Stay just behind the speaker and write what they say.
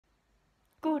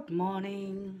Good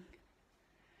morning.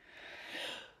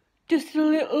 Just a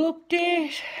little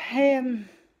update.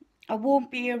 I won't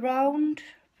be around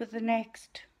for the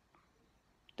next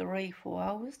 3-4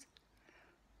 hours.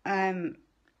 I've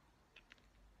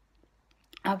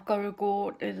got to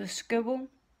go to the school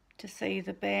to see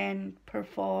the band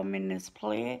perform in this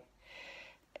play.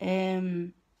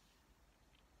 So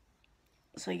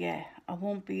yeah, I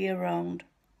won't be around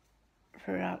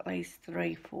for at least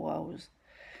 3-4 hours.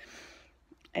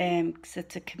 'Cause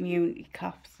it's a community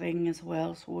cafe thing as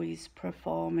well, so he's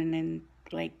performing in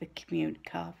like the community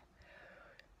cafe.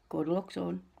 Good luck,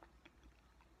 son.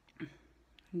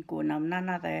 I'm going to have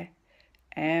Nana there.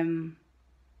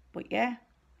 But yeah,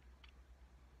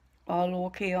 all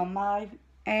okay on my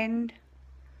end.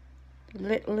 The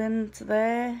little one's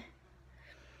there.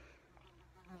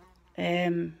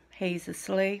 He's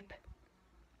asleep.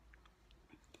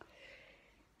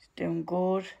 He's doing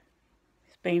good.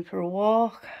 He's been for a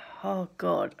walk. Oh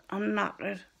God, I'm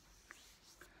knackered.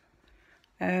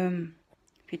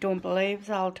 If you don't believe it,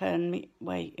 I'll turn me,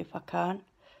 wait, if I can,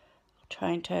 I'll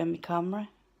try and turn my camera.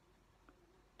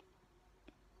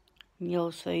 And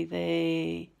you'll see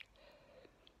the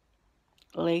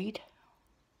lead.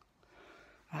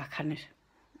 I can't.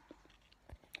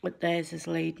 But there's his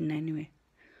leading anyway.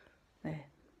 There.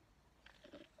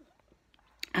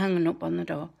 Hanging up on the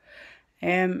door.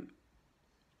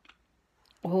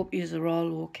 I hope yous are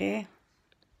all okay.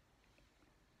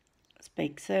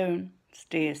 Speak soon.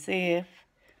 Stay safe.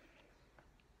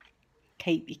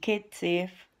 Keep your kids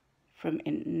safe from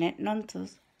internet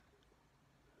nonsense.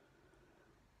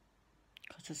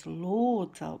 Because there's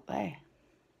loads out there.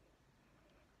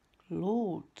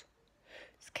 Loads.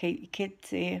 Just keep your kids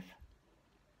safe.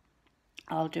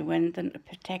 I'll do anything to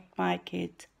protect my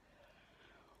kids.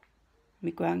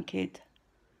 My grandkids.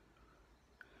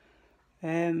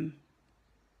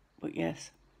 But yes.